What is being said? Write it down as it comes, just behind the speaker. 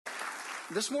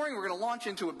This morning we're going to launch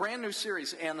into a brand new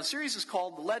series, and the series is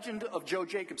called The Legend of Joe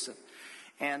Jacobson.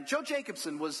 And Joe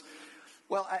Jacobson was,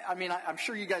 well, I'm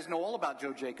sure you guys know all about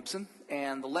Joe Jacobson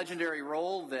and the legendary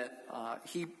role that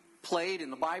he played in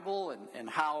the Bible and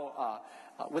how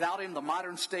without him the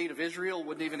modern state of Israel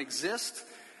wouldn't even exist.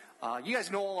 You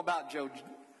guys know all about Joe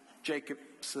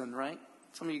Jacobson, right?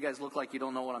 Some of you guys look like you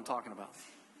don't know what I'm talking about.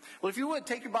 Well, if you would,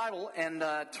 take your Bible and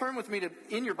turn with me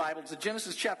in your Bible to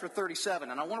Genesis chapter 37.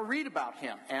 And I want to read about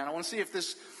him. And I want to see if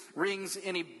this rings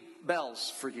any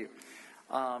bells for you.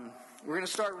 We're going to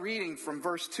start reading from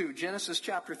verse 2. Genesis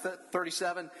chapter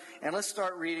 37. And let's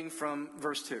start reading from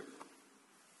verse 2.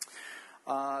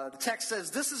 The text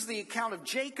says, "This is the account of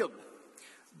Jacob.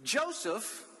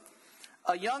 Joseph,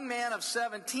 a young man of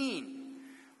 17,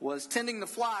 was tending the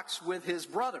flocks with his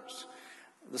brothers,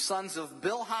 the sons of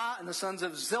Bilhah and the sons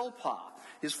of Zilpah,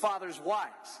 his father's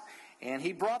wives. And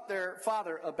he brought their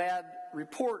father a bad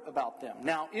report about them.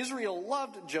 Now, Israel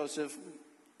loved Joseph."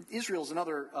 Israel's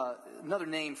another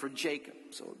name for Jacob.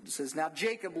 So it says, "Now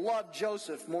Jacob loved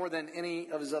Joseph more than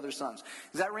any of his other sons."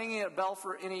 Is that ringing a bell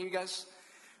for any of you guys?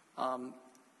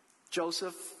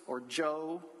 Joseph or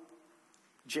Joe,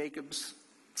 Jacob's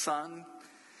son.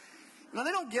 Now,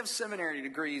 they don't give seminary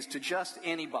degrees to just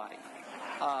anybody.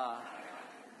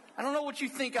 I don't know what you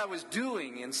think I was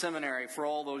doing in seminary for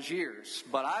all those years,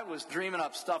 but I was dreaming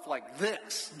up stuff like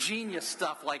this, genius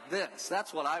stuff like this.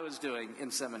 That's what I was doing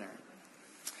in seminary.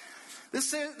 This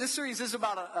series is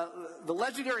about the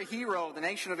legendary hero of the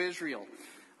nation of Israel.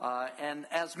 And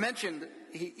as mentioned,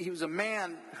 he was a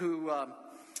man who,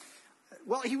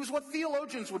 he was what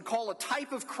theologians would call a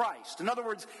type of Christ. In other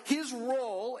words, his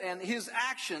role and his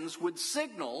actions would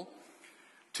signal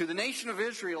to the nation of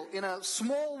Israel in a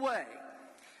small way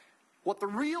what the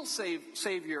real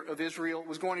Savior of Israel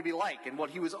was going to be like and what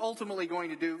he was ultimately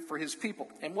going to do for his people.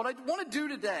 And what I want to do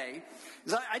today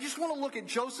is I just want to look at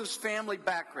Joseph's family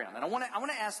background. And I want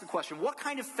to ask the question, what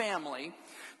kind of family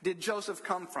did Joseph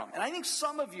come from? And I think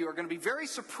some of you are going to be very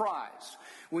surprised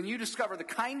when you discover the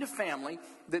kind of family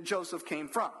that Joseph came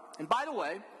from. And by the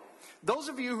way, those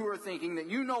of you who are thinking that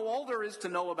you know all there is to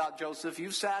know about Joseph,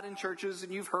 you've sat in churches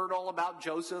and you've heard all about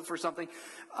Joseph or something,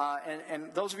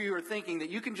 and those of you who are thinking that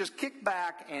you can just kick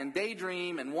back and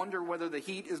daydream and wonder whether the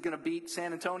Heat is going to beat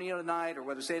San Antonio tonight or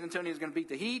whether San Antonio is going to beat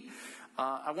the Heat,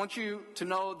 I want you to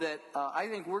know that I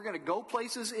think we're going to go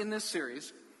places in this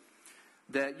series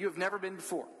that you have never been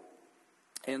before.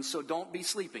 And so don't be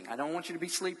sleeping. I don't want you to be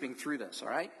sleeping through this, all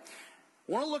right?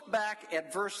 I want to look back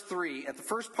at verse 3, at the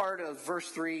first part of verse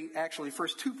 3, actually the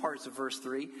first two parts of verse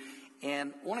 3,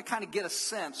 and I want to kind of get a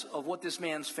sense of what this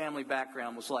man's family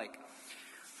background was like.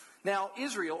 Now,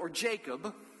 Israel, or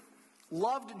Jacob,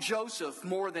 loved Joseph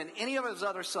more than any of his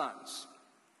other sons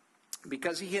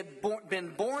because he had been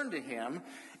born to him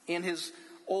in his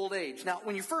old age. Now,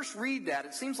 when you first read that,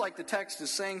 it seems like the text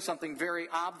is saying something very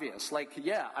obvious. Like,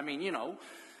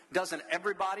 doesn't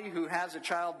everybody who has a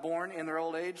child born in their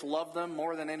old age love them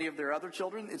more than any of their other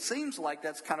children? It seems like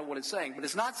that's kind of what it's saying, but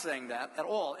it's not saying that at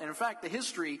all. And in fact, the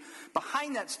history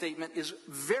behind that statement is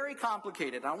very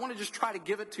complicated. I want to just try to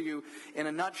give it to you in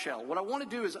a nutshell. What I want to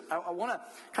do is I want to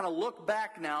kind of look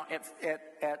back now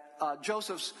at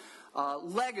Joseph's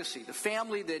legacy, the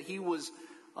family that he was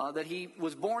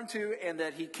born to and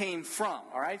that he came from.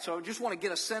 All right, so I just want to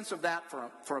get a sense of that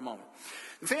for a moment.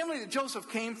 The family that Joseph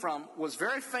came from was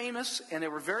very famous and they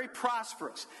were very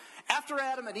prosperous. After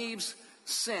Adam and Eve's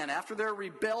sin, after their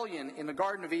rebellion in the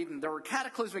Garden of Eden, there were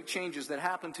cataclysmic changes that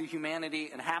happened to humanity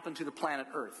and happened to the planet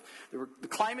Earth. The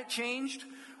climate changed,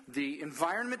 the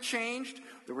environment changed,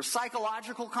 there were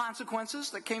psychological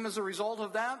consequences that came as a result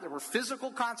of that, there were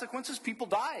physical consequences, people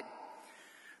died.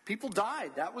 People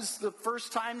died. That was the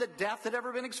first time that death had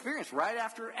ever been experienced, right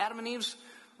after Adam and Eve's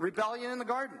rebellion in the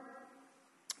garden.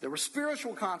 There were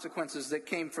spiritual consequences that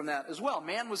came from that as well.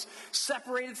 Man was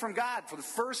separated from God for the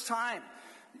first time.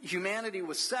 Humanity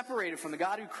was separated from the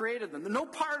God who created them. No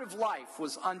part of life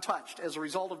was untouched as a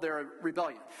result of their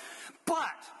rebellion. But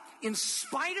in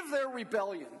spite of their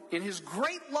rebellion, in his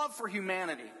great love for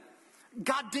humanity,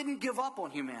 God didn't give up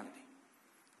on humanity.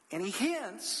 And he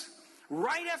hints,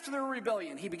 right after their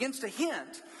rebellion, he begins to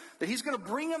hint that he's going to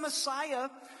bring a Messiah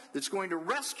that's going to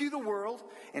rescue the world,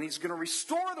 and he's going to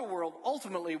restore the world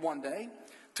ultimately one day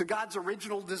to God's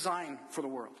original design for the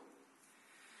world.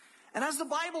 And as the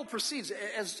Bible proceeds,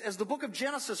 as the book of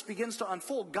Genesis begins to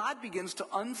unfold, God begins to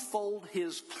unfold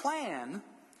his plan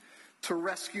to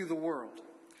rescue the world.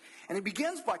 And he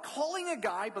begins by calling a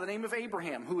guy by the name of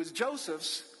Abraham, who is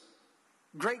Joseph's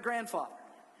great-grandfather.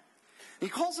 He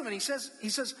calls him and he says,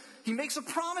 he makes a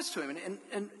promise to him.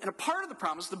 And a part of the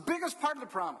promise, the biggest part of the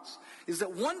promise, is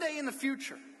that one day in the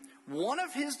future, one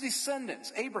of his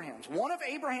descendants, one of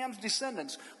Abraham's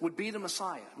descendants would be the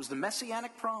Messiah. It was the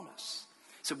messianic promise.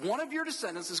 He said, one of your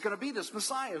descendants is going to be this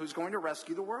Messiah who's going to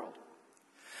rescue the world.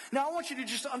 Now, I want you to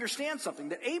just understand something,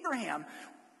 that Abraham,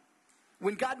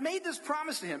 when God made this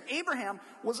promise to him, Abraham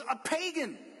was a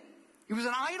pagan. He was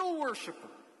an idol worshiper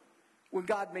when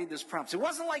God made this promise. It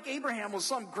wasn't like Abraham was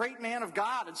some great man of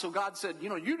God, and so God said,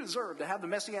 you deserve to have the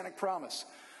messianic promise.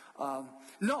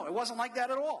 No, it wasn't like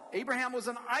that at all. Abraham was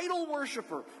an idol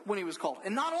worshiper when he was called.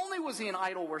 And not only was he an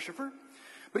idol worshiper,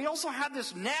 but he also had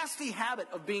this nasty habit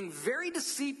of being very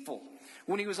deceitful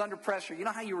when he was under pressure. You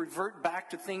know how you revert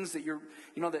back to things that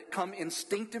that come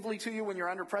instinctively to you when you're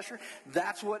under pressure?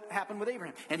 That's what happened with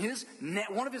Abraham. And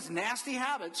one of his nasty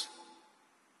habits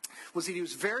was that he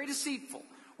was very deceitful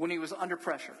when he was under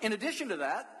pressure. In addition to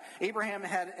that, Abraham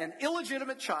had an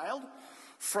illegitimate child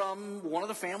from one of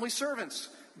the family servants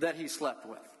that he slept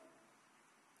with.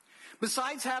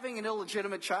 Besides having an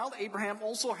illegitimate child, Abraham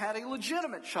also had a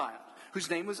legitimate child whose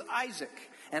name was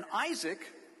Isaac. And Isaac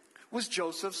was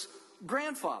Joseph's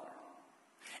grandfather.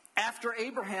 After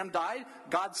Abraham died,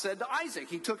 God said to Isaac,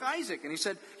 he took Isaac and he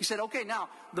said, okay, now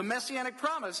the messianic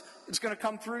promise is going to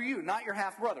come through you, not your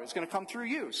half-brother. It's going to come through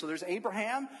you. So there's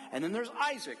Abraham and then there's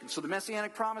Isaac. And so the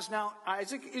messianic promise now,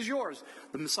 Isaac, is yours.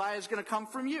 The Messiah is going to come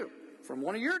from you, from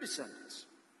one of your descendants.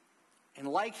 And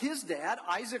like his dad,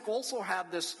 Isaac also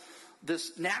had this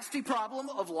nasty problem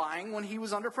of lying when he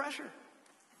was under pressure.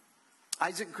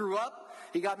 Isaac grew up,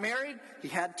 he got married, he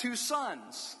had 2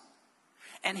 sons.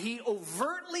 And he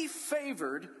overtly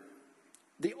favored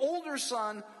the older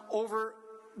son over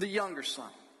the younger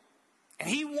son. And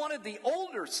he wanted the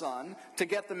older son to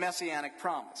get the messianic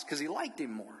promise because he liked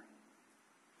him more.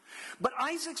 But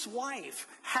Isaac's wife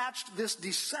hatched this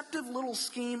deceptive little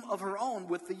scheme of her own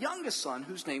with the youngest son,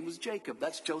 whose name was Jacob.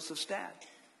 That's Joseph's dad.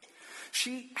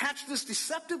 She hatched this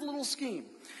deceptive little scheme.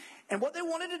 And what they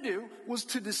wanted to do was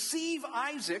to deceive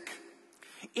Isaac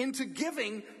into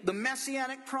giving the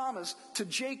messianic promise to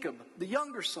Jacob, the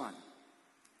younger son.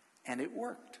 And it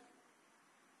worked.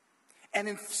 And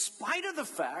in spite of the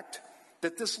fact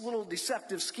that this little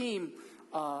deceptive scheme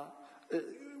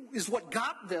is what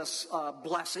got this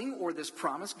blessing or this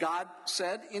promise, God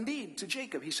said indeed to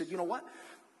Jacob, he said, you know what?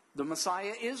 The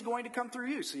Messiah is going to come through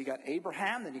you. So you got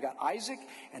Abraham, then you got Isaac,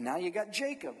 and now you got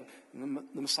Jacob. The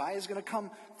Messiah is going to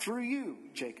come through you,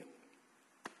 Jacob.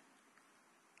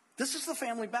 This is the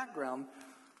family background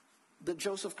that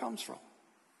Joseph comes from.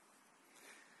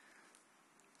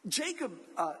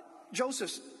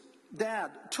 Joseph's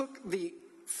dad took the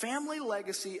family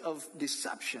legacy of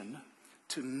deception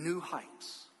to new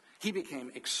heights. He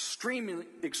became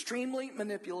extremely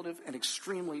manipulative and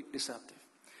extremely deceptive.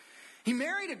 He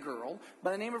married a girl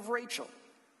by the name of Rachel.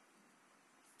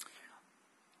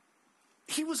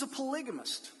 He was a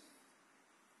polygamist.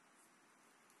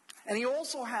 And he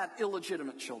also had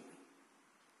illegitimate children.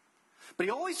 But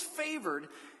he always favored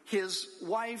his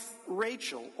wife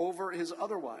Rachel over his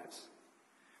other wives.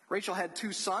 Rachel had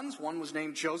 2 sons. One was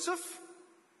named Joseph.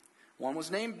 One was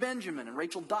named Benjamin. And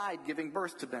Rachel died giving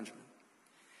birth to Benjamin.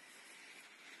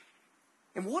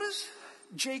 And what does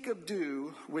Jacob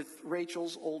do with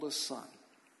Rachel's oldest son?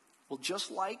 Well,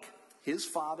 just like his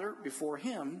father before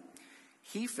him,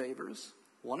 he favors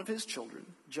one of his children,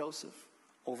 Joseph,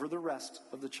 over the rest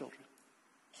of the children.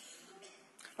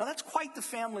 Now that's quite the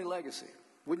family legacy,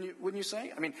 wouldn't you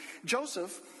say? I mean,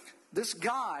 Joseph, this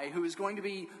guy who is going to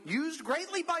be used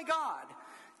greatly by God,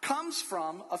 comes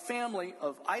from a family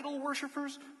of idol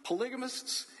worshipers,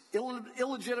 polygamists,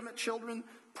 illegitimate children,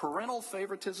 parental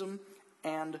favoritism,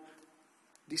 and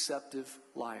deceptive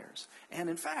liars. And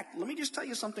in fact, let me just tell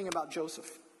you something about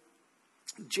Joseph,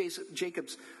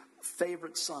 Jacob's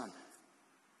favorite son.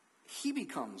 He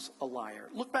becomes a liar.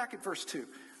 Look back at verse 2.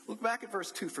 Look back at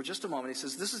verse 2 for just a moment. He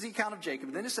says, this is the account of Jacob.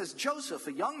 And then it says, Joseph,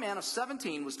 a young man of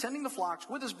 17, was tending the flocks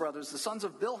with his brothers, the sons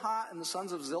of Bilhah and the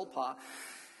sons of Zilpah.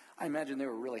 I imagine they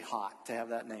were really hot to have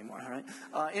that name, all right?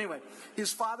 Anyway,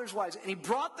 his father's wives. And he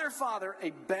brought their father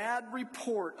a bad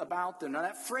report about them. Now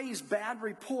that phrase, bad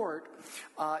report,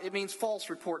 it means false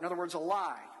report. In other words, a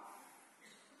lie.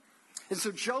 And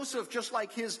so Joseph, just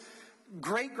like his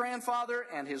great-grandfather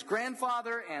and his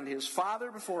grandfather and his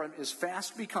father before him, is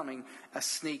fast becoming a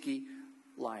sneaky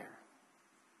liar.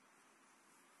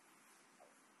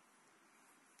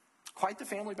 Quite the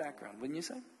family background, wouldn't you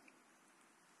say?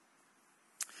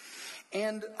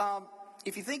 And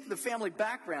if you think the family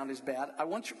background is bad, I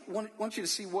want you to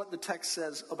see what the text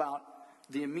says about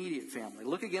the immediate family.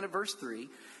 Look again at verse 3.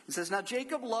 It says, now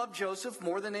Jacob loved Joseph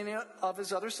more than any of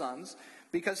his other sons,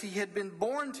 because he had been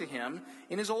born to him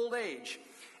in his old age.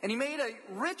 And he made a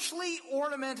richly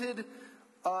ornamented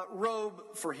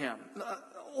robe for him.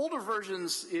 Older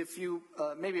versions, if you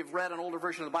maybe have read an older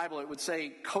version of the Bible, it would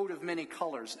say coat of many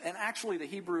colors. And actually the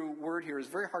Hebrew word here is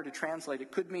very hard to translate.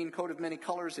 It could mean coat of many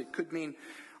colors. It could mean,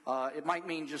 it might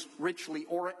mean just richly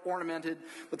ornamented.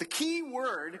 But the key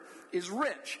word is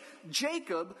rich.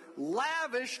 Jacob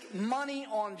lavished money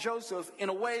on Joseph in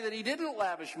a way that he didn't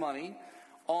lavish money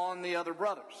on the other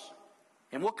brothers.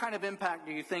 And what kind of impact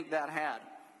do you think that had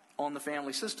on the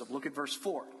family system? Look at verse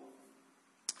 4.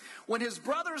 When his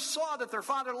brothers saw that their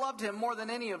father loved him more than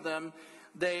any of them,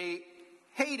 they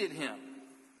hated him.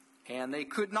 And they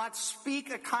could not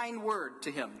speak a kind word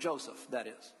to him, Joseph, that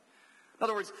is. In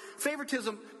other words,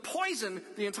 favoritism poisoned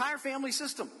the entire family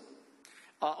system.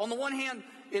 On the one hand,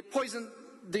 it poisoned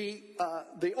the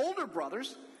older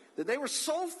brothers, that they were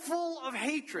so full of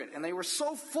hatred and they were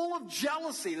so full of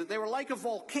jealousy that they were like a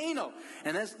volcano.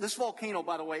 And this volcano,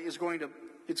 by the way, it's going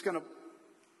to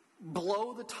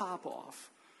blow the top off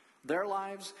their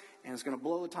lives, and it's going to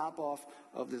blow the top off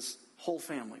of this whole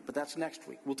family. But that's next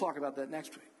week. We'll talk about that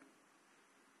next week.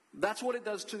 That's what it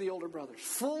does to the older brothers,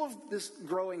 full of this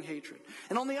growing hatred.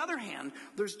 And on the other hand,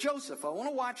 there's Joseph. I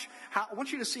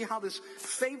want you to see how this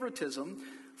favoritism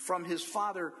from his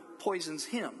father poisons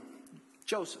him.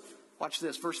 Joseph, watch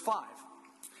this, verse 5.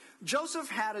 Joseph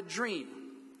had a dream,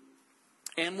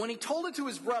 and when he told it to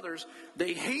his brothers,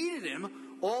 they hated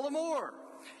him all the more.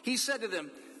 He said to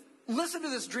them, "Listen to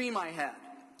this dream I had.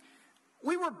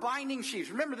 We were binding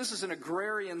sheaves." Remember, this is an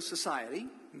agrarian society,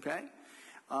 okay?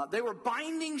 They were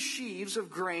binding sheaves of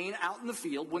grain out in the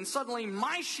field when suddenly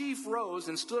my sheaf rose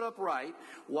and stood upright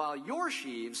while your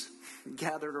sheaves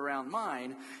gathered around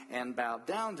mine and bowed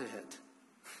down to it.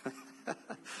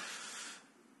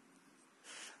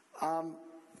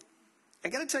 I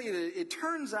got to tell you that it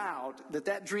turns out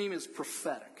that dream is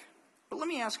prophetic. But let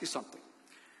me ask you something.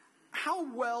 How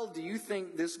well do you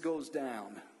think this goes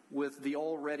down with the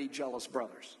already jealous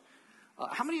brothers?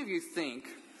 How many of you think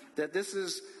that this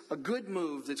is a good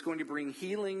move that's going to bring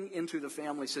healing into the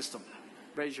family system?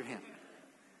 Raise your hand.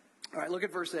 All right, look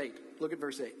at verse 8. Look at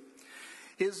verse 8.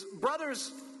 His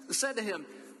brothers said to him,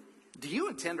 "Do you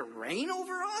intend to reign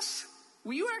over us?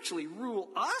 Will you actually rule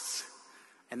us?"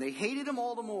 And they hated him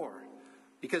all the more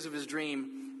because of his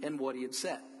dream and what he had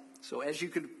said. So as you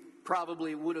could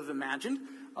probably would have imagined,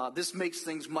 this makes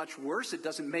things much worse. It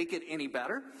doesn't make it any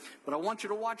better. But I want you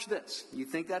to watch this. You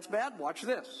think that's bad? Watch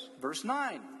this. Verse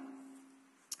 9.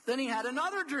 Then he had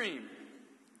another dream,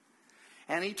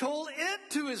 and he told it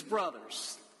to his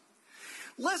brothers.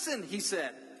 "Listen," he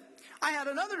said, "I had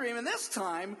another dream, and this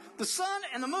time the sun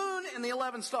and the moon and the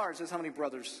 11 stars." That's how many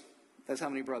brothers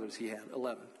he had.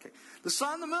 11. Okay. "The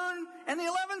sun, the moon, and the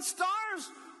 11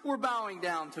 stars were bowing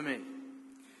down to me."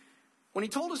 When he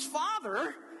told his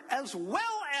father, as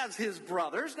well as his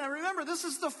brothers, now remember, this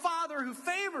is the father who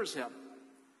favors him.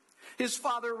 His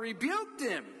father rebuked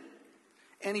him,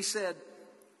 and he said,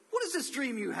 "What is this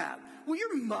dream you had? Will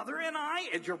your mother and I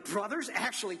and your brothers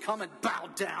actually come and bow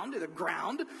down to the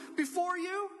ground before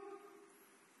you?"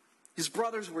 His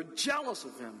brothers were jealous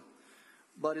of him,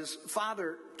 but his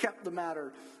father kept the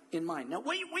matter in mind. Now,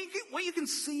 what you can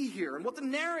see here, and what the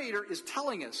narrator is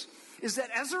telling us, is that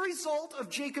as a result of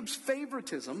Jacob's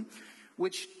favoritism,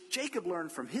 which Jacob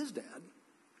learned from his dad,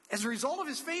 as a result of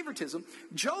his favoritism,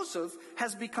 Joseph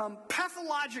has become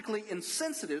pathologically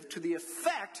insensitive to the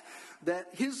effect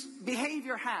that his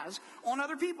behavior has on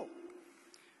other people.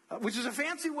 Which is a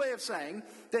fancy way of saying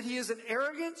that he is an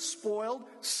arrogant, spoiled,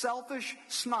 selfish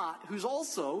snot who's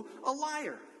also a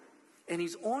liar. And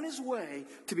he's on his way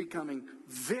to becoming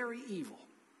very evil.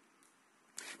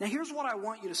 Now here's what I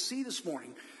want you to see this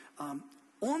morning.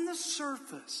 On the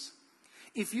surface,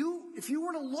 if you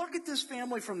were to look at this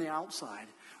family from the outside,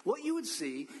 what you would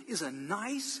see is a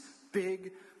nice,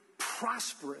 big,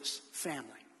 prosperous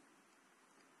family.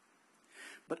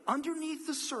 But underneath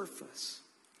the surface,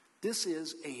 this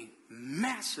is a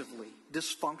massively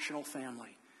dysfunctional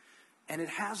family. And it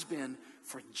has been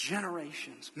for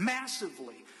generations.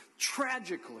 Massively,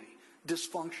 tragically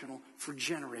dysfunctional for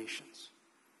generations.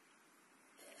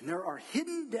 And there are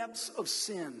hidden depths of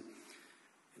sin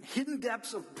and hidden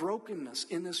depths of brokenness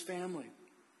in this family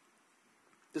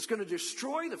that's going to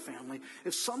destroy the family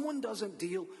if someone doesn't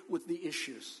deal with the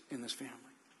issues in this family.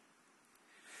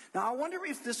 Now, I wonder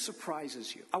if this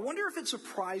surprises you. I wonder if it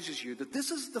surprises you that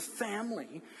this is the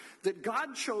family that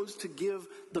God chose to give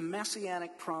the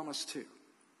messianic promise to.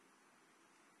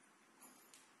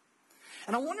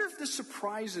 And I wonder if this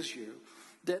surprises you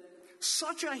that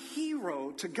such a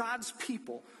hero to God's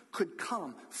people could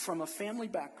come from a family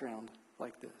background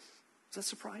like this. Does that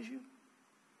surprise you?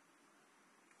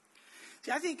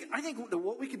 See, I think that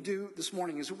what we could do this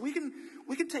morning is we can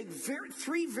take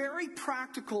three very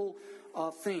practical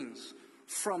things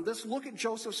from this look at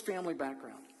Joseph's family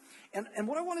background. And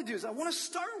what I want to do is I want to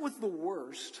start with the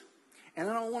worst, and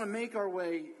then I want to make our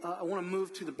way, I want to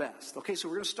move to the best. Okay, so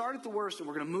we're going to start at the worst, and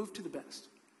we're going to move to the best.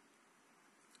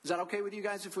 Is that okay with you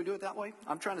guys if we do it that way?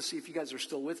 I'm trying to see if you guys are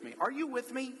still with me. Are you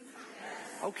with me?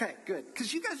 Yes. Okay, good.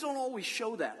 Because you guys don't always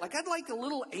show that. Like, I'd like a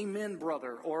little amen,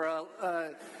 brother, or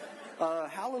a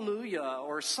hallelujah,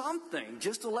 or something,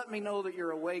 just to let me know that you're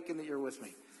awake and that you're with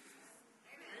me.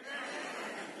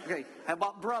 Okay, how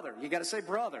about brother? You got to say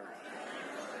brother.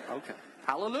 Okay,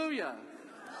 hallelujah.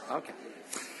 Okay,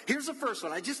 here's the first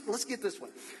one. Let's get this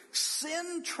one.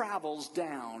 Sin travels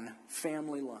down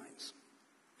family lines.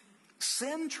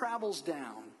 Sin travels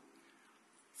down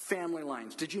family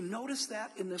lines. Did you notice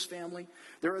that in this family?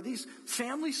 There are these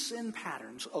family sin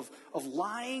patterns of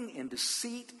lying and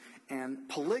deceit and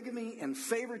polygamy and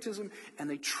favoritism, and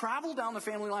they travel down the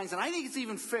family lines. And I think it's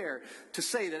even fair to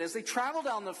say that as they travel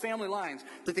down the family lines,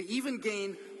 that they even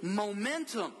gain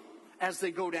momentum as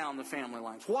they go down the family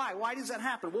lines. Why? Why does that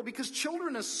happen? Well, because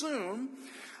children assume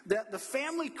that the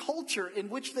family culture in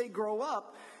which they grow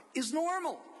up is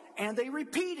normal, and they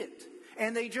repeat it,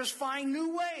 and they just find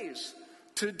new ways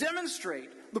to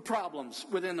demonstrate the problems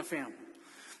within the family.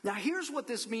 Now, here's what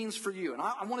this means for you. And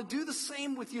I want to do the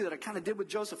same with you that I kind of did with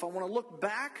Joseph. I want to look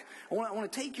back. I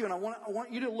want to take you and I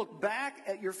want you to look back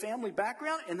at your family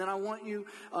background. And then I want you,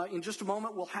 in just a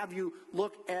moment, we'll have you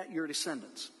look at your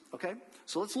descendants. Okay?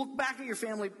 So let's look back at your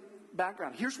family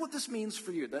background. Here's what this means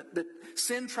for you, that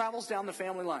sin travels down the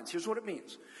family lines. Here's what it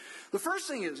means. The first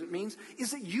thing it means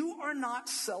is that you are not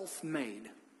self-made.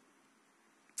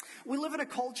 We live in a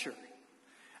culture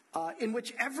in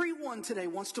which everyone today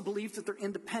wants to believe that they're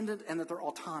independent and that they're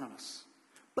autonomous.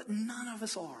 But none of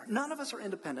us are. None of us are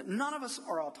independent. None of us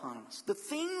are autonomous. The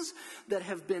things that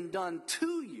have been done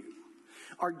to you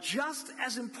are just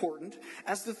as important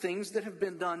as the things that have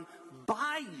been done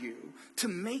by you to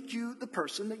make you the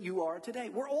person that you are today.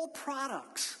 We're all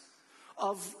products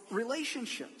of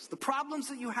relationships. The problems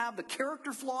that you have, the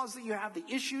character flaws that you have, the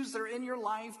issues that are in your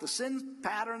life, the sin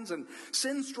patterns and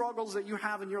sin struggles that you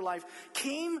have in your life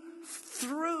came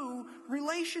through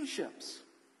relationships.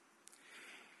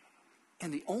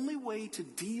 And the only way to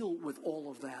deal with all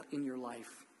of that in your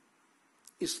life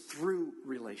is through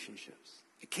relationships.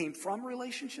 It came from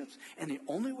relationships, and the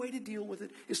only way to deal with it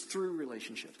is through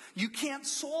relationships. You can't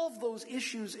solve those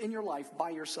issues in your life by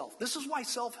yourself. This is why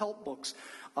self-help books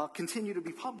continue to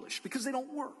be published, because they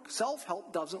don't work.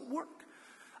 Self-help doesn't work.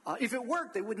 If it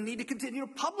worked, they wouldn't need to continue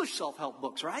to publish self-help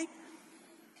books, right?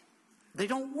 They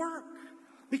don't work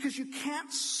because you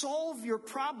can't solve your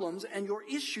problems and your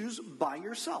issues by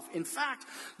yourself. In fact,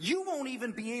 you won't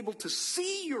even be able to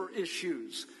see your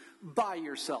issues by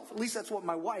yourself. At least that's what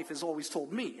my wife has always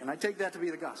told me, and I take that to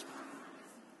be the gospel.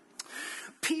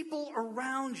 People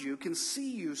around you can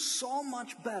see you so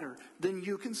much better than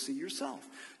you can see yourself.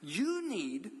 You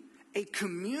need a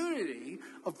community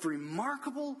of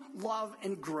remarkable love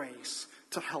and grace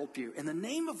to help you. And the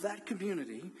name of that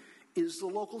community is the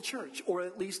local church, or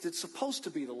at least it's supposed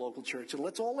to be the local church. And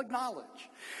let's all acknowledge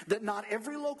that not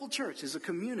every local church is a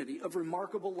community of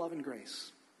remarkable love and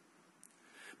grace.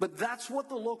 But that's what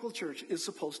the local church is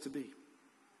supposed to be.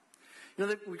 You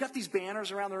know, we've got these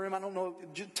banners around the room. I don't know.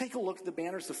 Just take a look at the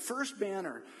banners. The first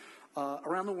banner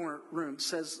around the room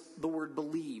says the word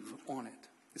believe on it.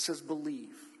 It says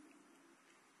believe.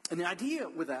 And the idea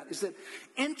with that is that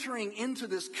entering into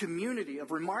this community of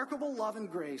remarkable love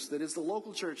and grace that is the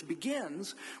local church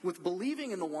begins with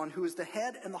believing in the one who is the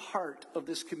head and the heart of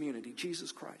this community,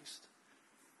 Jesus Christ.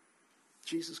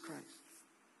 Jesus Christ.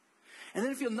 And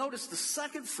then if you'll notice, the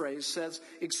second phrase says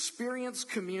experience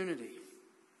community.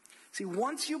 See,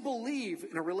 once you believe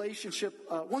in a relationship,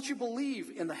 once you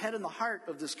believe in the head and the heart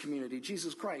of this community,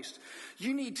 Jesus Christ,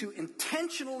 you need to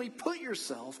intentionally put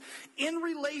yourself in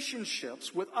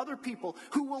relationships with other people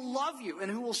who will love you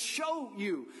and who will show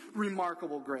you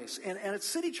remarkable grace. And at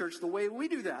City Church, the way we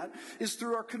do that is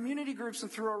through our community groups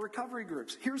and through our recovery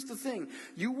groups. Here's the thing.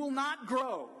 You will not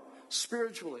grow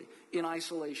spiritually in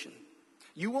isolation.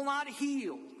 You will not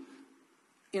heal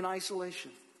in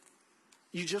isolation.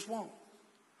 You just won't.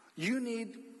 You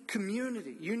need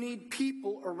community. You need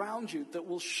people around you that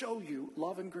will show you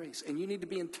love and grace. And you need to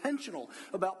be intentional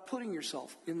about putting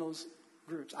yourself in those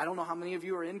groups. I don't know how many of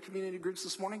you are in community groups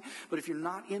this morning, but if you're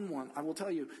not in one, I will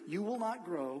tell you, you will not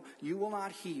grow. You will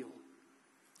not heal.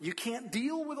 You can't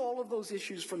deal with all of those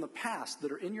issues from the past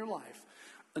that are in your life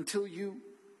until you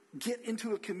get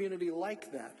into a community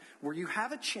like that, where you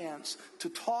have a chance to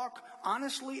talk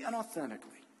honestly and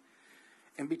authentically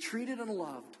and be treated and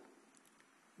loved,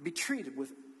 be treated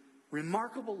with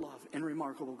remarkable love and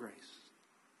remarkable grace.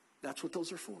 That's what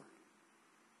those are for.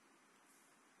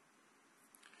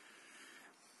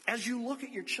 As you look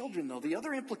at your children, though, the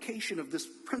other implication of this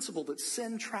principle that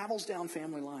sin travels down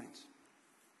family lines,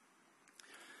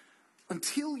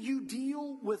 until you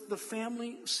deal with the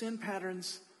family sin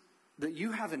patterns that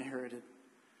you have inherited,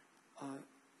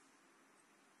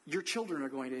 your children are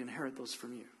going to inherit those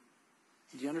from you.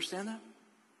 Do you understand that?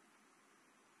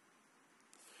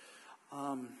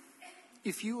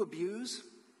 If you abuse,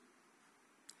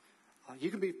 you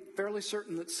can be fairly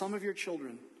certain that some of your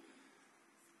children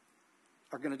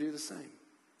are going to do the same.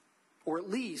 Or at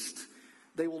least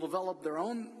they will develop their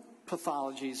own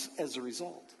pathologies as a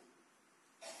result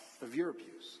of your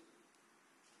abuse.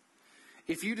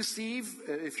 If you're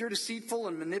deceitful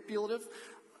and manipulative,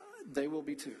 they will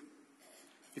be too.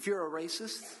 If you're a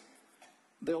racist,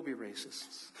 they'll be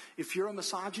racists. If you're a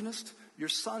misogynist, your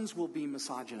sons will be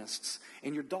misogynists,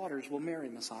 and your daughters will marry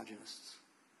misogynists.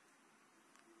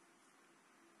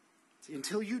 See,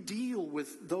 until you deal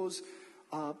with those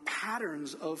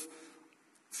patterns of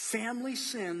family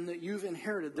sin that you've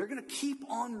inherited, they're going to keep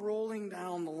on rolling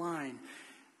down the line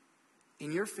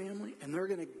in your family, and they're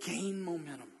going to gain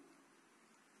momentum.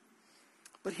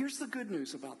 But here's the good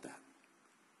news about that.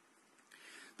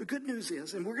 The good news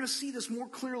is, and we're going to see this more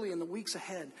clearly in the weeks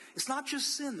ahead, it's not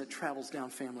just sin that travels down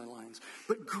family lines,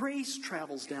 but grace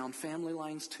travels down family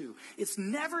lines too. It's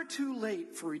never too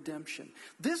late for redemption.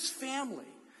 This family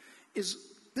is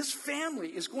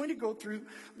going to go through,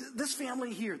 this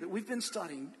family here that we've been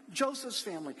studying, Joseph's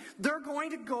family, they're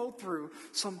going to go through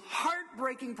some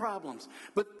heartbreaking problems.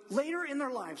 But later in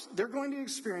their lives, they're going to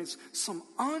experience some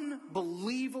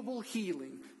unbelievable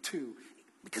healing too.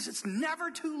 Because it's never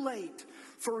too late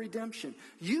for redemption.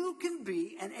 You can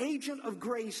be an agent of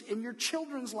grace in your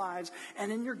children's lives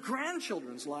and in your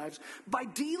grandchildren's lives by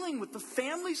dealing with the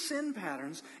family sin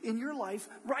patterns in your life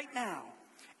right now.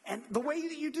 And the way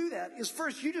that you do that is,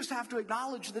 first, you just have to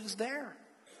acknowledge that it's there.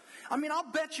 I mean,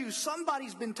 I'll bet you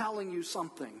somebody's been telling you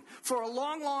something for a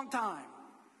long, long time.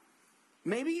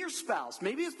 Maybe your spouse,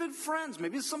 maybe it's been friends,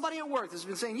 maybe it's somebody at work that's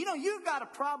been saying, you've got a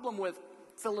problem with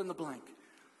fill in the blank.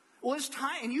 Well, it's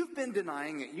time, and you've been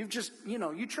denying it. You've just,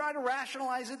 you try to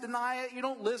rationalize it, deny it, you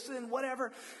don't listen,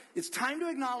 whatever. It's time to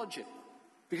acknowledge it.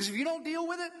 Because if you don't deal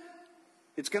with it,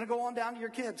 it's going to go on down to your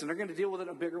kids, and they're going to deal with it in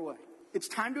a bigger way. It's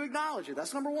time to acknowledge it.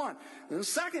 That's number one. And then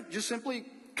second, just simply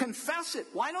confess it.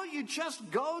 Why don't you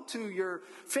just go to your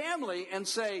family and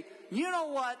say, you know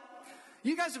what?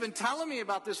 You guys have been telling me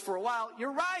about this for a while.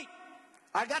 You're right.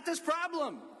 I got this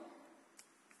problem.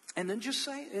 And then just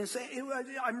say,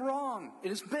 I'm wrong. It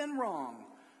has been wrong.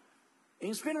 And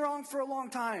it's been wrong for a long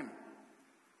time.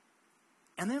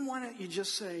 And then why don't you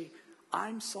just say,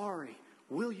 I'm sorry.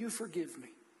 Will you forgive me?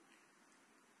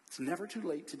 It's never too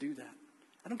late to do that.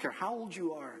 I don't care how old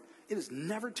you are. It is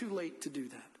never too late to do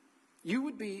that. You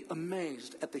would be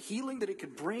amazed at the healing that it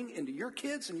could bring into your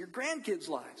kids and your grandkids'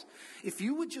 lives. If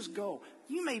you would just go,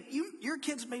 your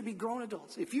kids may be grown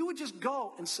adults. If you would just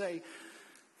go and say,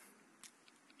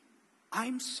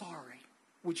 I'm sorry.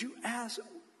 Would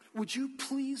you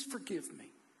please forgive me?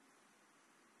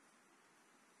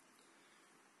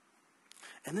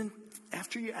 And then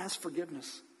after you ask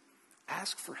forgiveness,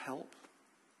 ask for help.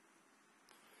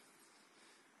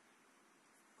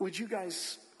 Would you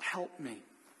guys help me?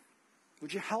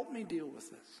 Would you help me deal with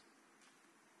this?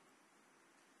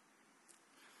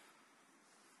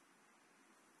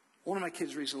 One of my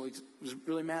kids recently was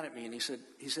really mad at me, and he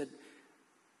said,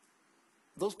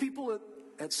 those people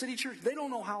at City Church, they don't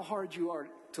know how hard you are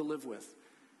to live with.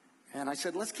 And I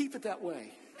said, let's keep it that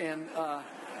way. And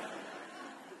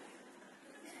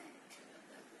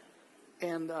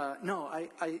no,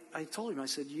 I told him, I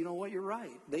said, you know what, you're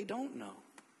right. They don't know.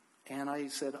 And I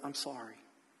said, I'm sorry.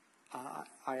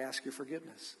 I ask your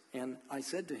forgiveness. And I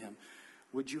said to him,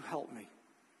 would you help me?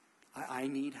 I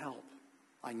need help.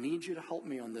 I need you to help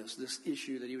me on this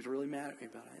issue that he was really mad at me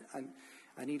about.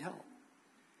 I need help.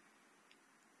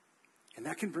 And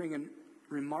that can bring a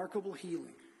remarkable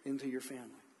healing into your family.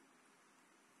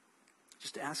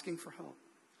 Just asking for help.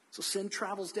 So sin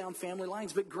travels down family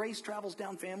lines, but grace travels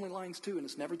down family lines too, and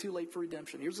it's never too late for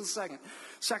redemption. Here's the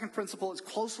second principle. It's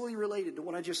closely related to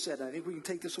what I just said. I think we can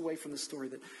take this away from this story,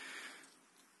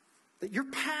 that your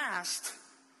past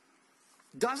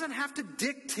doesn't have to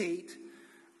dictate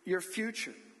your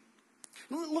future.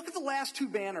 Look at the last two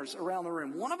banners around the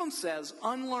room. One of them says,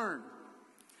 unlearn.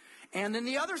 And then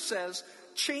the other says,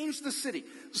 change the city.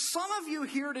 Some of you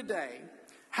here today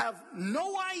have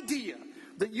no idea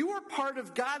that you are part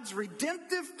of God's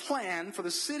redemptive plan for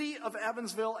the city of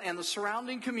Evansville and the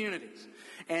surrounding communities.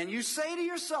 And you say to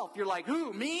yourself, you're like,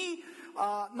 who, me?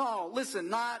 No, listen,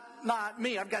 not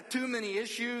me. I've got too many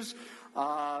issues.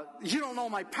 You don't know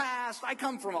my past. I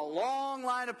come from a long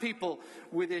line of people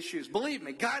with issues. Believe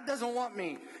me, God doesn't want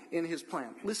me in his plan.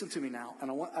 Listen to me now, and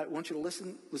I want you to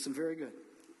listen very good,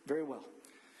 very well.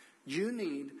 You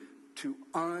need to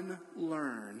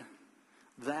unlearn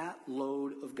that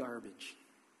load of garbage.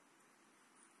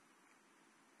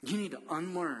 You need to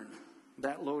unlearn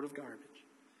that load of garbage.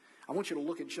 I want you to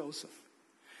look at Joseph.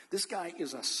 This guy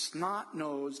is a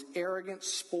snot-nosed, arrogant,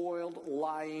 spoiled,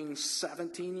 lying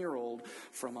 17-year-old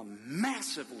from a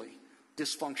massively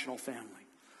dysfunctional family.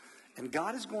 And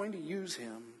God is going to use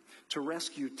him to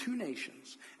rescue two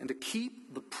nations and to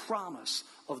keep the promise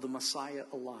of the Messiah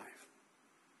alive.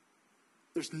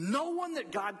 There's no one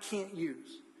that God can't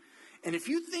use. And if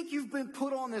you think you've been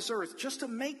put on this earth just to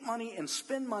make money and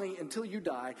spend money until you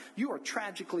die, you are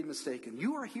tragically mistaken.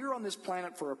 You are here on this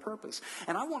planet for a purpose.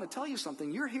 And I want to tell you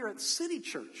something. You're here at City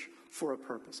Church for a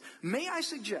purpose. May I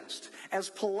suggest, as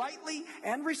politely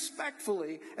and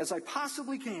respectfully as I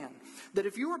possibly can, that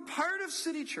if you are part of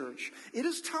City Church, it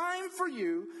is time for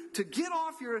you to get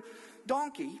off your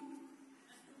donkey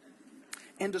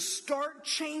and to start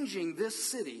changing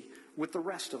this city with the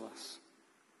rest of us.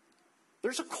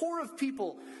 There's a core of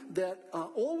people that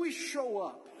always show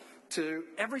up to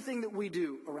everything that we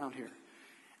do around here.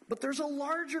 But there's a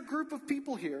larger group of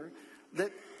people here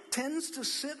that tends to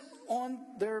sit on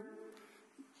their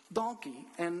donkey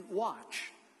and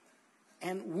watch.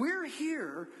 And we're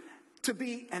here to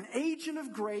be an agent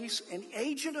of grace, an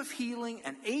agent of healing,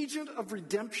 an agent of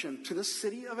redemption to the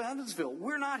city of Evansville.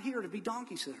 We're not here to be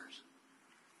donkey sitters.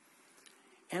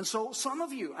 And so some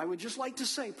of you, I would just like to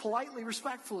say politely,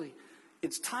 respectfully,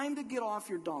 it's time to get off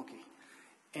your donkey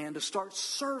and to start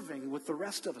serving with the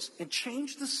rest of us and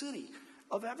change the city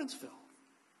of Evansville.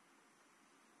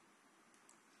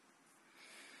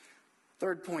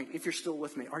 Third point, if you're still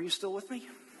with me. Are you still with me?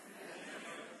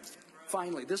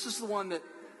 Finally, this is the one that,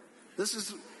 this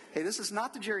is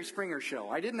not the Jerry Springer show.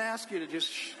 I didn't ask you to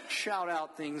just shout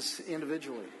out things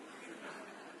individually.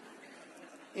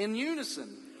 In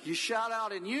unison. You shout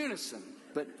out in unison.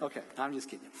 But, okay, I'm just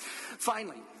kidding.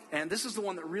 Finally, and this is the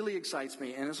one that really excites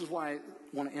me, and this is why I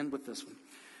want to end with this one.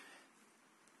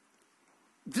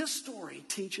 This story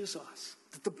teaches us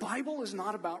that the Bible is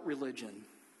not about religion.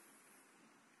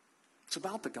 It's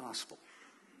about the gospel.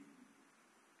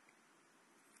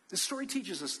 This story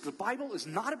teaches us the Bible is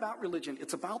not about religion.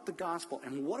 It's about the gospel.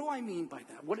 And what do I mean by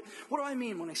that? What do I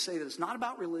mean when I say that it's not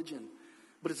about religion,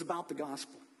 but it's about the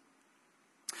gospel?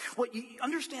 Well, you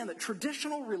understand that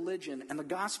traditional religion and the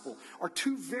gospel are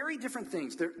two very different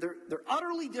things. They're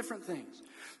utterly different things.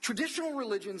 Traditional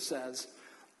religion says,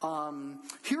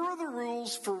 here are the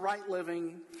rules for right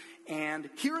living, and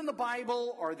here in the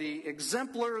Bible are the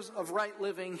exemplars of right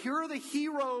living. Here are the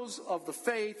heroes of the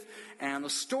faith and the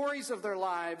stories of their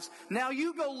lives. Now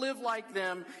you go live like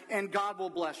them, and God will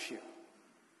bless you.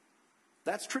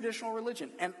 That's traditional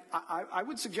religion. And I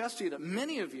would suggest to you that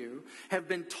many of you have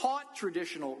been taught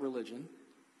traditional religion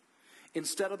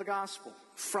instead of the gospel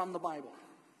from the Bible.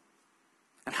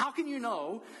 And how can you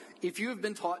know if you have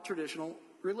been taught traditional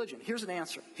religion? Here's an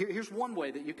answer. Here's one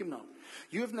way that you can know.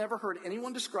 You have never heard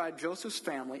anyone describe Joseph's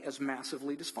family as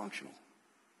massively dysfunctional.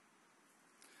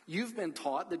 You've been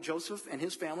taught that Joseph and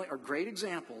his family are great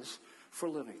examples for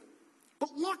living.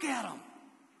 But look at them.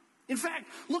 In fact,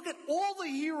 look at all the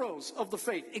heroes of the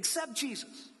faith except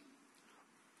Jesus.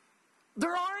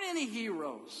 There aren't any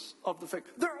heroes of the faith.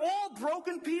 They're all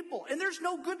broken people. And there's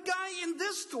no good guy in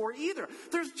this story either.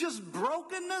 There's just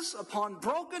brokenness upon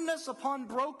brokenness upon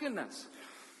brokenness.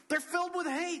 They're filled with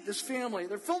hate, this family.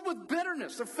 They're filled with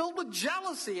bitterness. They're filled with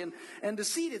jealousy and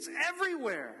deceit. It's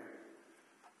everywhere.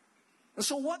 And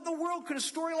so what in the world could a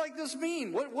story like this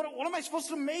mean? What am I supposed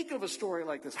to make of a story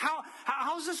like this?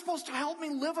 How is this supposed to help me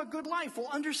live a good life? Well,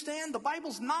 understand, the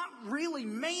Bible's not really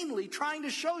mainly trying to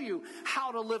show you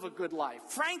how to live a good life.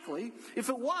 Frankly, if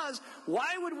it was,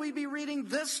 why would we be reading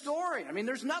this story? I mean,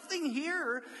 there's nothing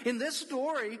here in this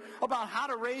story about how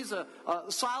to raise a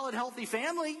solid, healthy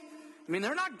family. I mean,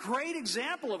 they're not a great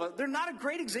example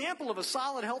of a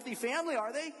solid, healthy family,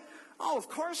 are they? Oh, of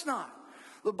course not.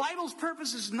 The Bible's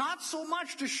purpose is not so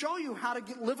much to show you how to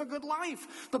live a good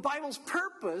life. The Bible's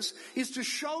purpose is to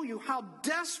show you how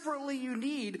desperately you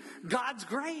need God's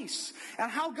grace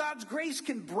and how God's grace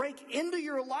can break into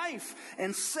your life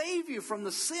and save you from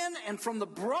the sin and from the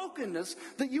brokenness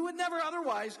that you would never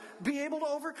otherwise be able to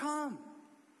overcome.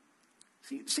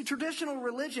 See, traditional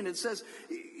religion, it says,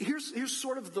 here's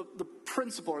sort of the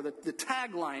principle or the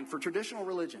tagline for traditional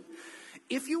religion.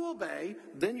 If you obey,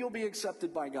 then you'll be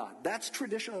accepted by God. That's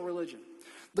traditional religion.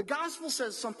 The gospel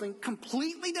says something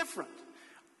completely different,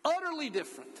 utterly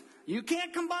different. You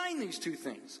can't combine these two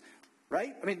things,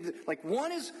 right? I mean, like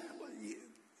one is,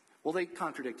 well, they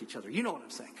contradict each other. You know what I'm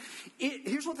saying.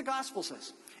 Here's what the gospel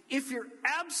says. If you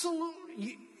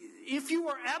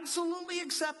are absolutely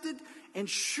accepted and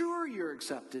sure you're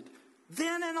accepted,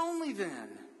 then and only then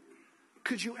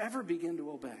could you ever begin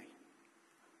to obey.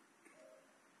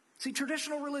 See,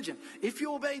 traditional religion, if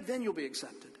you obey, then you'll be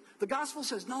accepted. The gospel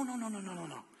says, no.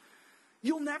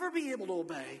 You'll never be able to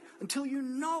obey until you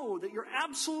know that you're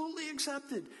absolutely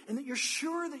accepted and that you're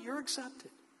sure that you're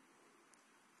accepted.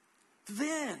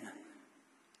 Then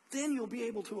you'll be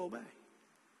able to obey.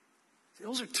 See,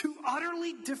 those are two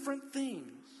utterly different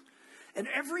things. And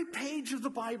every page of the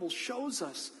Bible shows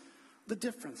us the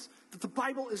difference. That the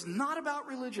Bible is not about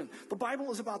religion. The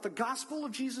Bible is about the gospel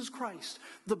of Jesus Christ.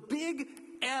 The big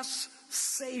S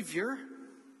Savior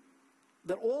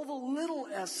that all the little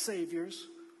s Saviors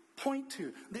point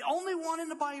to. The only one in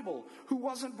the Bible who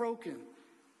wasn't broken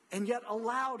and yet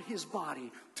allowed his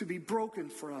body to be broken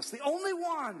for us. The only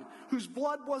one whose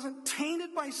blood wasn't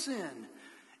tainted by sin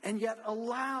and yet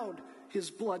allowed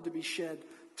his blood to be shed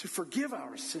to forgive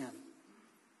our sin.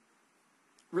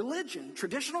 Religion,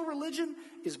 traditional religion,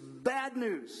 is bad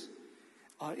news.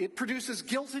 It produces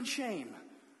guilt and shame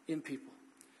in people.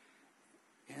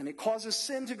 And it causes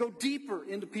sin to go deeper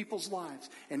into people's lives.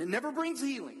 And it never brings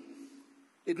healing.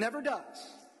 It never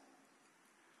does.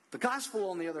 The gospel,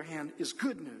 on the other hand, is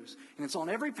good news. And it's on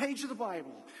every page of the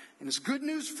Bible. And it's good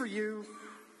news for you.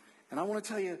 And I want to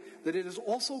tell you that it is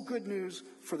also good news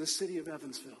for the city of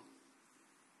Evansville.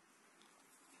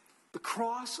 The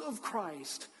cross of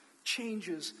Christ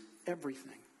changes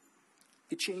everything.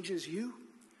 It changes you.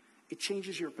 It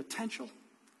changes your potential.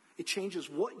 It changes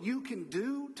what you can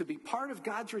do to be part of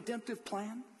God's redemptive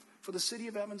plan for the city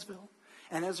of Evansville.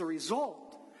 And as a result,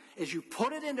 as you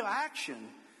put it into action,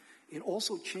 it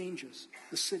also changes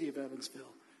the city of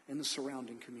Evansville and the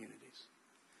surrounding communities.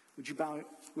 Would you bow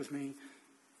with me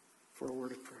for a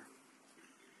word of prayer?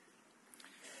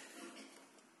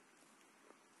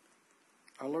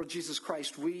 Our Lord Jesus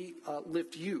Christ, we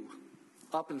lift you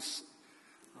up and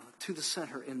to the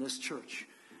center in this church.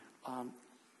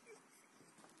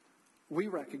 We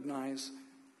recognize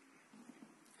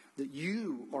that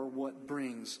you are what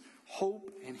brings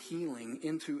hope and healing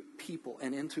into people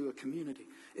and into a community.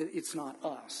 It's not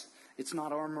us. It's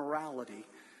not our morality.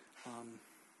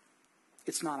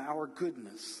 It's not our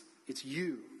goodness. It's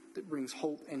you that brings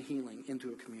hope and healing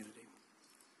into a community.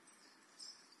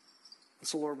 And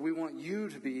so, Lord, we want you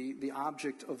to be the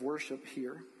object of worship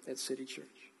here at City Church.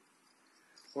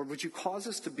 Lord, would you cause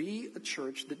us to be a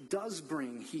church that does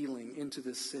bring healing into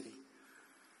this city?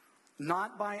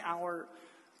 Not by our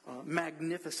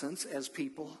magnificence as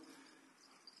people,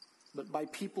 but by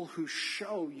people who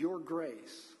show your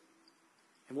grace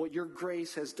and what your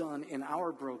grace has done in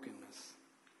our brokenness.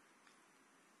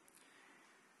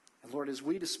 And Lord, as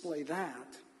we display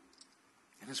that,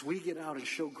 and as we get out and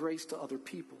show grace to other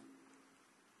people,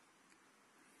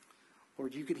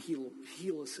 Lord, you can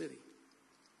heal a city.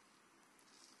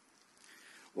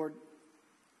 Lord,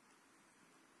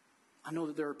 I know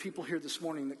that there are people here this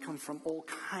morning that come from all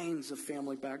kinds of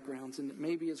family backgrounds, and that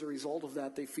maybe as a result of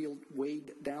that, they feel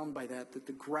weighed down by that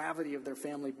the gravity of their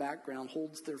family background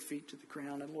holds their feet to the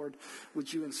ground. And Lord,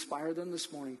 would you inspire them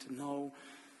this morning to know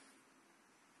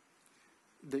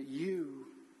that you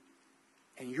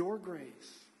and your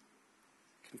grace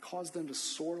can cause them to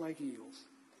soar like eagles,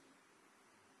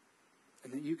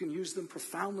 and that you can use them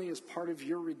profoundly as part of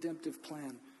your redemptive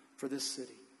plan for this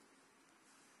city.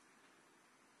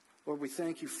 Lord, we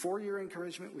thank you for your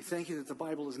encouragement. We thank you that the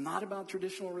Bible is not about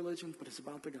traditional religion, but it's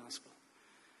about the gospel.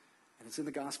 And it's in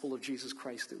the gospel of Jesus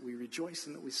Christ that we rejoice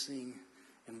and that we sing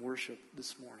and worship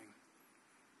this morning.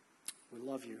 We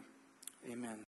love you. Amen.